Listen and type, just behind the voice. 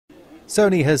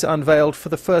Sony has unveiled for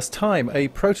the first time a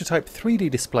prototype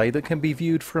 3D display that can be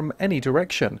viewed from any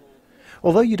direction.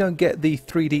 Although you don't get the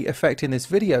 3D effect in this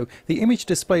video, the image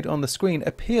displayed on the screen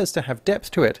appears to have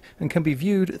depth to it and can be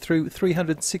viewed through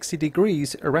 360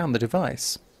 degrees around the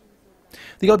device.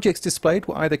 The objects displayed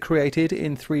were either created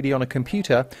in 3D on a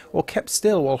computer or kept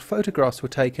still while photographs were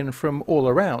taken from all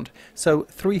around, so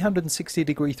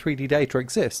 360-degree 3D data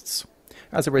exists.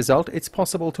 As a result, it's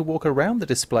possible to walk around the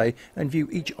display and view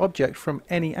each object from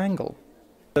any angle.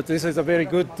 This is a very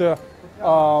good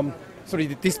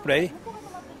 3D display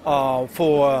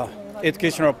for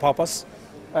educational purpose.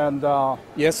 And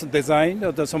yes, design.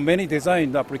 There's so many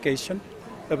design applications,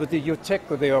 but you check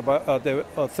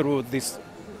through this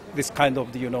kind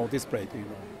of display.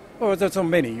 Oh, there's so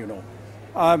many.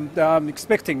 I'm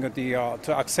expecting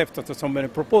to accept so many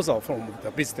proposals from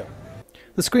the visitor.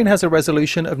 The screen has a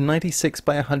resolution of 96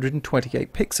 by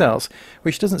 128 pixels,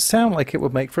 which doesn't sound like it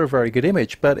would make for a very good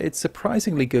image, but it's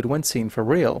surprisingly good when seen for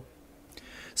real.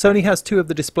 Sony has two of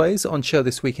the displays on show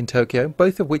this week in Tokyo,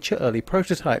 both of which are early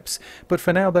prototypes, but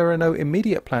for now there are no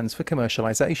immediate plans for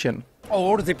commercialization.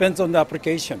 All depends on the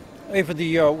application. If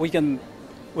we can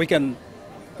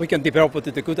develop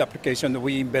the good application,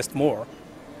 we invest more.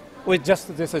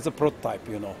 This is a prototype,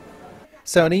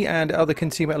 Sony and other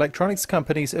consumer electronics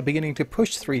companies are beginning to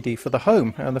push 3D for the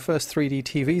home, and the first 3D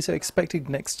TVs are expected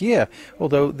next year,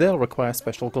 although they'll require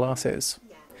special glasses.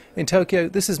 In Tokyo,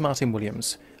 this is Martin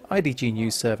Williams, IDG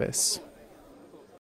News Service.